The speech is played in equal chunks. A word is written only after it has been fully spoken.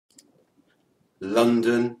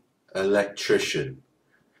London Electrician.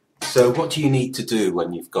 So what do you need to do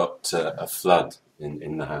when you've got a flood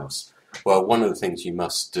in the house? Well, one of the things you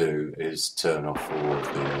must do is turn off all of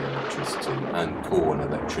the electricity and call an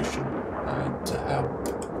electrician to help.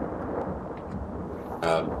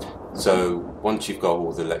 So once you've got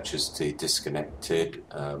all the electricity disconnected,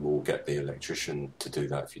 we'll get the electrician to do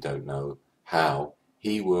that if you don't know how.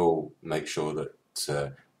 He will make sure that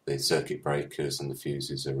the circuit breakers and the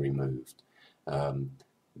fuses are removed.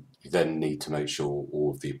 You then need to make sure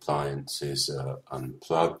all of the appliances are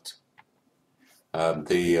unplugged.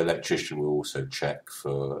 The electrician will also check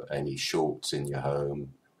for any shorts in your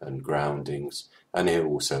home and groundings, and he'll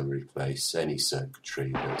also replace any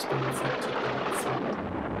circuitry that's been affected by the flood.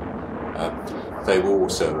 They will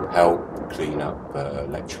also help clean up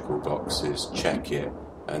electrical boxes, check it,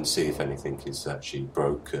 and see if anything is actually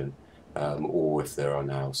broken, or if there are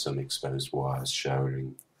now some exposed wires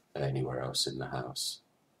showing anywhere else in the house.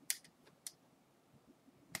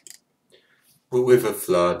 But with a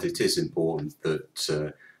flood, it is important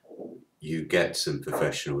that you get some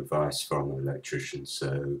professional advice from an electrician.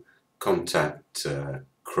 So contact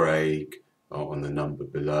Craig on the number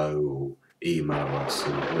below, or email us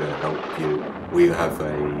and we'll help you. We have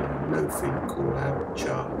a no-fee call-out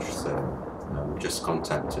charge, so just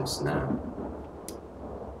contact us now.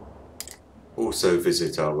 Also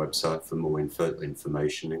visit our website for more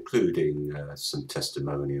information, including some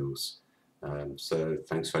testimonials. So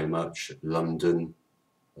thanks very much. London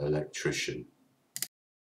Electrician.